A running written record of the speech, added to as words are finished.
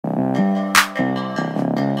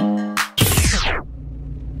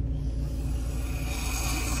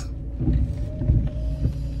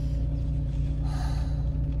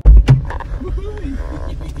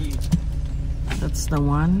the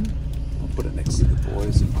one. I'll put it next to the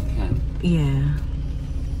boys if I can. Yeah.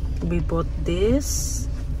 We bought this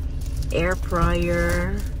air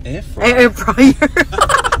fryer. Air fryer? Air fryer.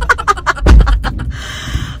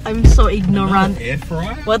 I'm so ignorant. Air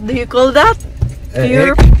fryer? What do you call that?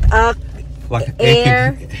 Pure like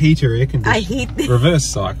air heater, air conditioner. I heat reverse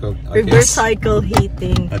cycle. Reverse cycle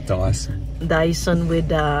heating. A Dyson. Dyson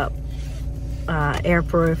with air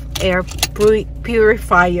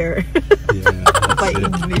purifier. Yeah, By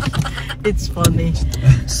English. It's funny.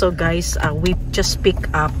 So guys, we just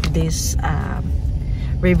pick up this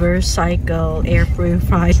reverse cycle air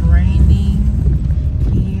purifier. It's raining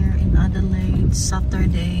here in Adelaide,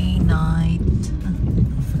 Saturday night.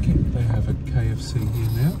 I forget they have a KFC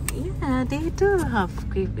here now. Yeah, they do have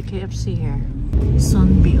KFC here.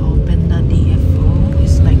 Sunby opened the DFO.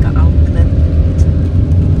 It's like an outlet,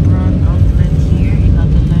 brand outlet here in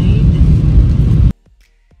Adelaide.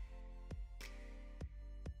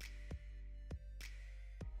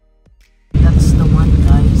 That's the one,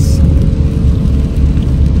 guys.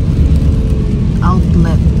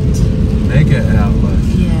 Outlet. Mega outlet.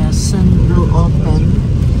 Yes, and will open.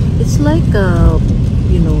 It's like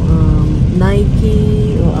you know,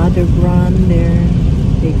 Nike or other brand there.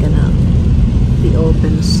 They're gonna be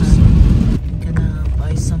open soon. Gonna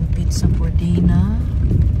buy some pizza for Dina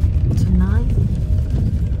tonight.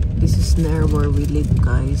 This is near where we live,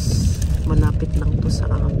 guys. Malapit lang to sa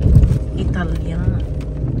amin. Italian.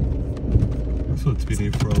 I thought it's been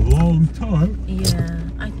here for a long time. Yeah,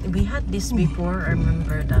 we had this before. I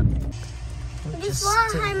remember that.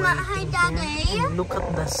 Hi, Daddy. Look at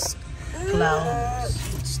this clouds.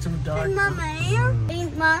 It's too dark. Hey, Mummy.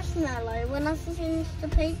 Eat marshmallow when I finish the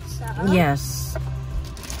pizza. Yes.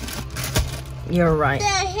 You're right.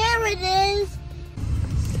 There, here it is.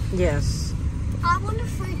 Yes. I want a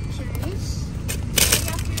fruit juice.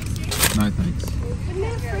 No thanks. Give me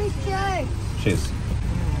a fruit juice. Cheers.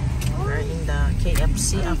 We're in the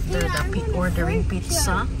KFC after the ordering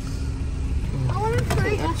pizza. I want a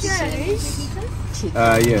fruit juice.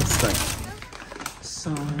 Yes, thanks.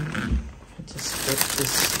 So, I just got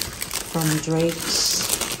this from Drake's.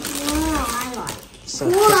 Wow, I like. So,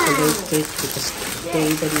 chocolate cake because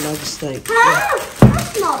David loves like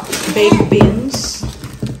That's not baked beans.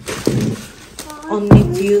 Only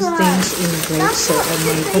few things in Drake, so I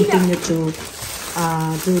may continue to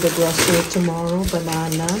do the grocery tomorrow.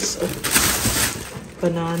 Banana,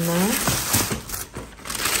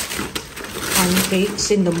 pancakes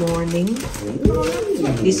in the morning.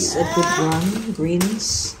 This is a good one.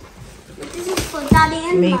 Greens, This is for Daddy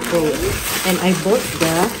and maple, Mommy. and I bought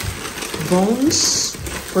the bones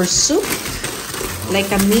for soup,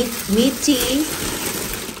 like a meaty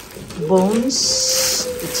bones.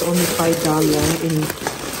 It's only $5 in.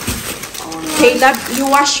 Caleb, you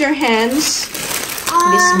wash your hands.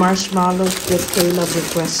 This marshmallows that Caleb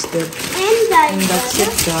requested. And that's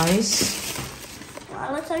it, guys.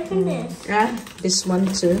 Well, let's open this. This one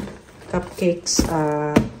too. Cupcakes.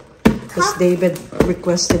 Because David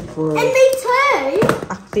requested for And me too.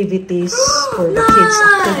 activities, for the kids'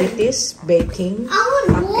 activities, baking I want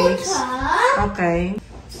cupcakes. water. Okay.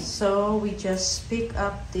 So we just pick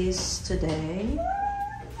up this today.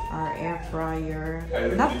 Our air fryer.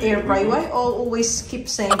 Not air fryer. Why always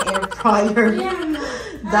keep saying air fryer?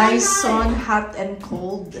 Dyson hot and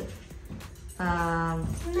cold.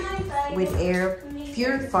 With air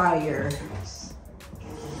purifier.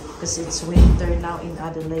 Because it's winter now in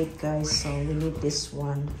Adelaide, guys. So we need this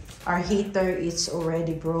one. Our heater is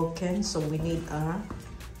already broken. So we need a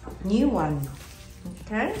new one.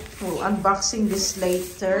 Okay. We'll unboxing this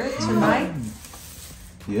later tonight.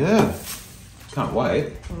 Yeah. Can't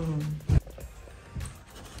wait.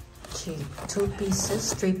 3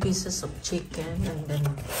 pieces of chicken, and then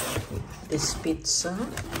this pizza.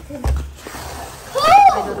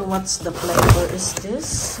 I don't know what's the flavor is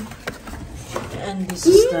this. And this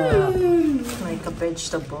is the like a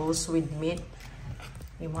vegetables with meat.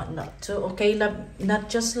 You want not to? Okay, not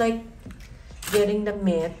just like getting the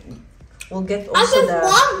meat. We'll get also the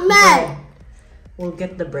bread. We'll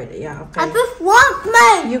get the bread. Yeah, okay. I just want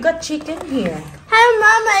me. You got chicken here. Hey,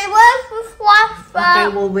 Mommy, where's the slice? Okay,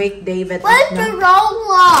 we'll wake David Where's up the now.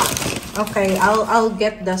 roller? Okay, I'll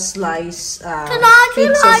get the slice. Can I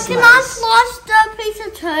slice the pizza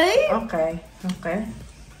too? Okay.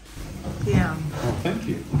 Yeah. Oh, thank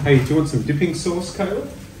you. Hey, do you want some dipping sauce, Caleb,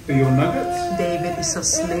 for your nuggets? David is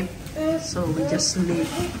asleep, so we just leave.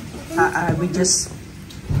 We just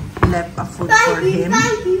left a food for him.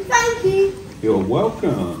 Thank you. You're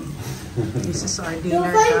welcome. This is our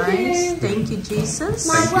dinner, guys. Thank you, Jesus.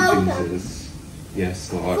 My welcome. Jesus.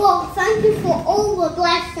 Yes, Lord. Well, thank you for all the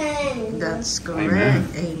blessings. That's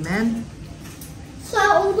correct. Amen. So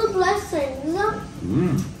all the blessings.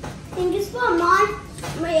 And guess what? My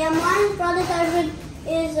brother David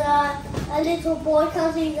is a little boy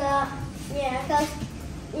because he's when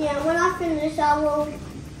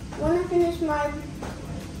I finish my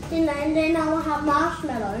dinner and then I will have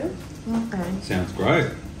marshmallows. Okay. Sounds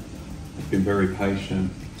great. You've been very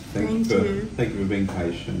patient. Thank you for being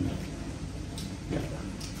patient. Yeah.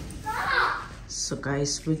 So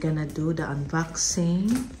guys, we're gonna do the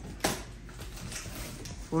unboxing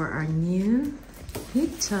for our new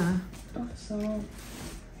heater. So,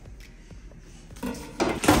 a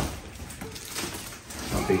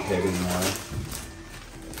big head in there.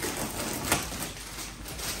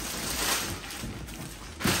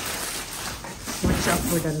 Watch out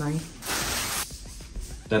for the knife.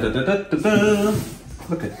 Da da da da da da.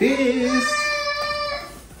 Look at this.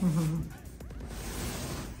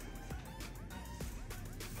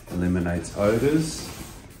 Eliminates odors,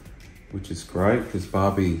 which is great because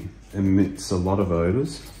Barbie emits a lot of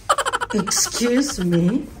odors. Excuse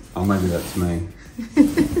me. Oh, maybe that's me.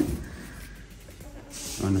 I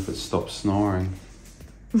wonder if it stops snoring.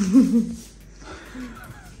 It's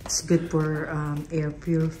good for air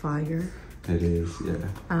purifier. It is,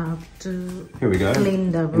 yeah. To Here we go.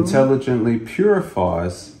 clean the room. Intelligently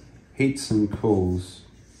purifies, heats and cools.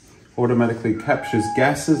 Automatically captures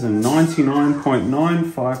gases and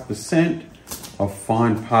 99.95% of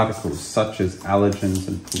fine particles such as allergens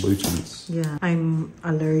and pollutants. Yeah, I'm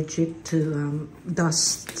allergic to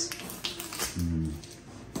dust.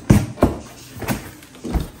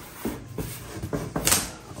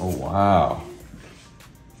 Oh, wow.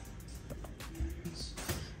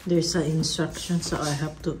 There's an instruction, so I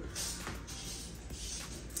have to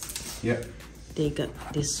Yep. take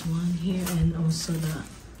up this one here and also the...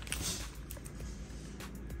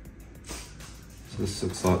 So this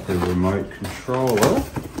looks like the remote controller.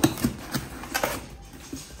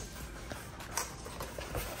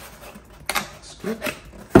 That's good.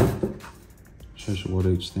 Shows you what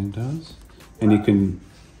each thing does. And you can,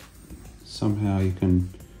 somehow you can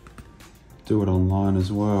do it online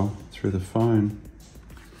as well through the phone.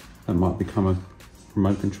 That might become a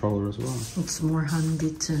remote controller as well. It's more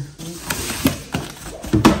handy too.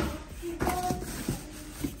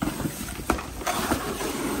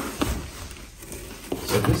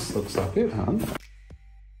 So this looks like it, huh?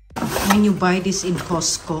 When you buy this in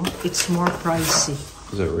Costco, it's more pricey.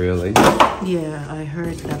 Is it really? Yeah, I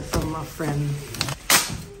heard that from a friend.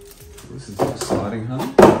 This is exciting, huh?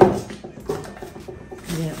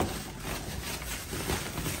 Yeah.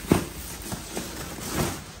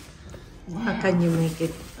 How can you make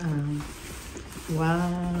it?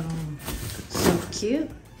 Wow, so cute.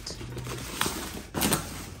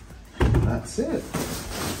 That's it.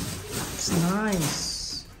 It's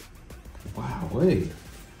nice. Wow, wait.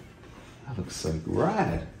 That looks so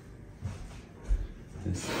rad.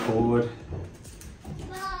 There's the cord.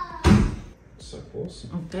 So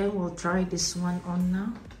awesome. Okay, we'll try this one on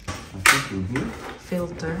now. I think in here.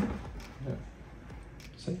 Filter. Yeah.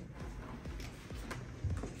 See?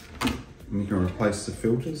 And you can replace the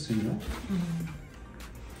filters in that.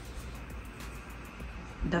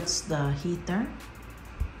 That's the heater.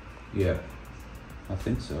 Yeah, I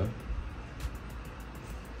think so.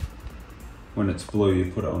 When it's blue,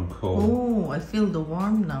 you put it on cool. Oh, I feel the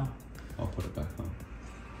warm now. I'll put it back on.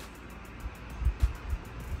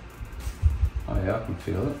 Oh yeah, I can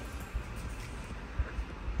feel it.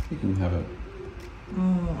 You can have it.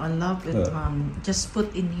 Oh, I love it. Yeah. Just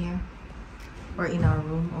put in here or in our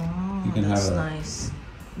room. Oh, You can that's have it. nice.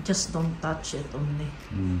 Just don't touch it only.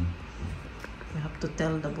 You have to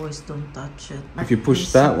tell the boys don't touch it. If you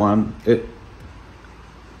push that one,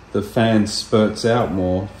 the fan spurts out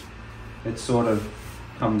more. It sort of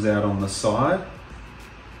comes out on the side,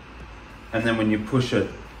 and then when you push it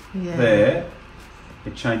there,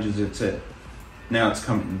 it changes its it. Now it's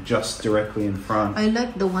coming just directly in front. I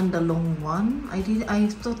like the long one. I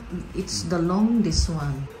thought it's the long this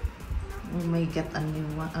one. We may get a new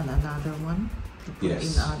one and another one to put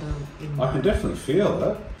Yes. in I can definitely feel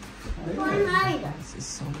it. This is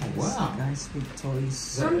so nice, Wow. guys, with toys.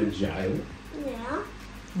 Is that a jail? Yeah.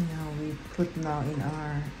 Now we put now in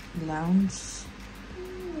our lounge.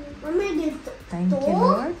 I made it. Thank you,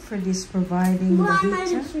 Lord, for this providing the Well, I made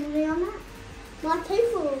heater. it chili on it. My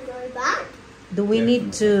teeth will go back. Do we Yeah.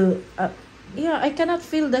 need to? Yeah, I cannot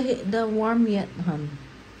feel the warm yet, hon.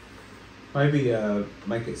 Maybe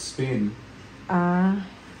make it spin.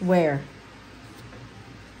 Where?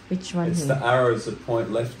 Which one It's here? the arrows that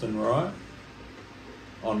point left and right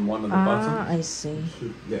on one of the buttons. I see.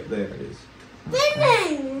 Yeah, there it is.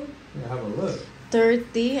 Spinning. Yeah, have a look.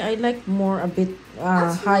 30. I like more a bit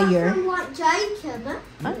That's higher. From what Jacob?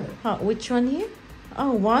 Which one here?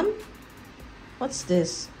 Oh, one. What's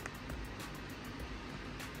this?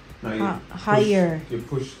 No, you higher. You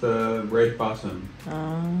push the red button.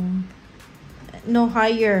 No,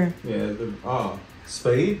 higher. Yeah.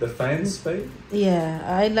 Speed. The fan speed. Yeah,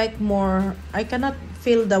 I like more. I cannot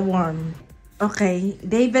feel the warm. Okay,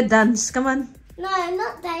 David dance. Come on. No,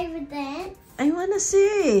 not David dance. I wanna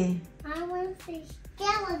see. I want to see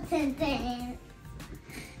skeleton dance.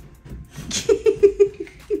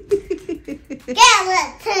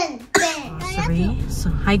 Skeleton dance. Grocery. So,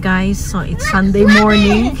 hi guys. So it's Sunday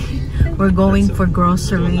morning. We're going for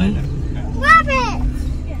grocery Rabbit.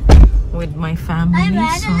 with my family.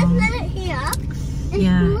 Let's So let it here.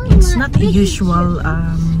 yeah, it's not the usual.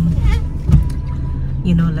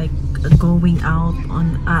 You know, like going out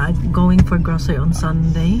on going for grocery on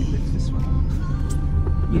Sunday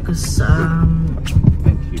because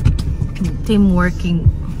Tim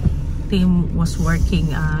was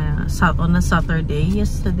working on a Saturday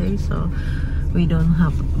yesterday, so we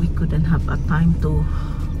couldn't have a time to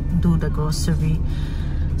do the grocery.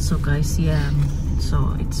 So guys, yeah,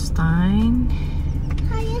 so it's time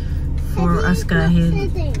for us kahit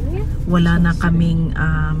wala na kaming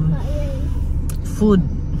food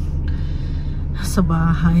sa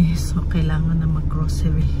bahay, so kailangan na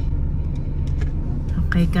mag-grocery.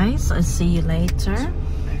 Okay guys, I'll see you later.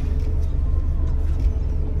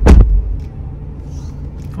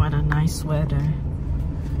 What a nice weather,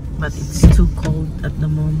 but it's too cold at the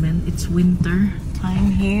moment. It's winter time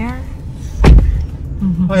here.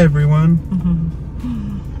 Hi everyone.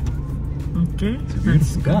 Okay,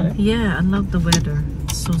 It's a beautiful day. yeah, I love the weather.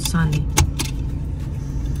 It's so sunny.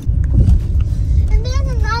 And there's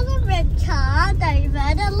another red car,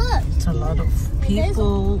 David. Look. It's a lot of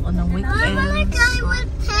people on the I'm gonna weekends. go with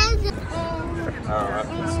Ted. Alright,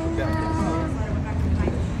 let's go.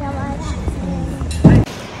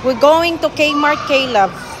 We're going to Kmart, Caleb.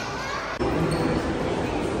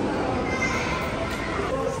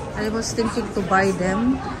 I was thinking to buy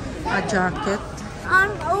them a jacket. I'm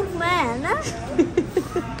an old man.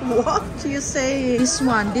 What you say? This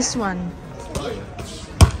one.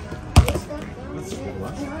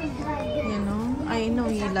 You know, I know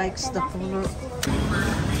he likes the color.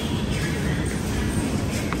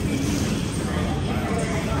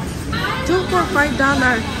 $2 for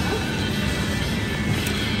 $5.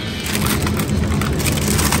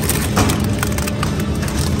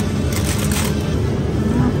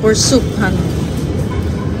 For soup, honey.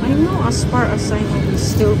 I know, as far as I know, we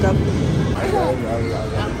still got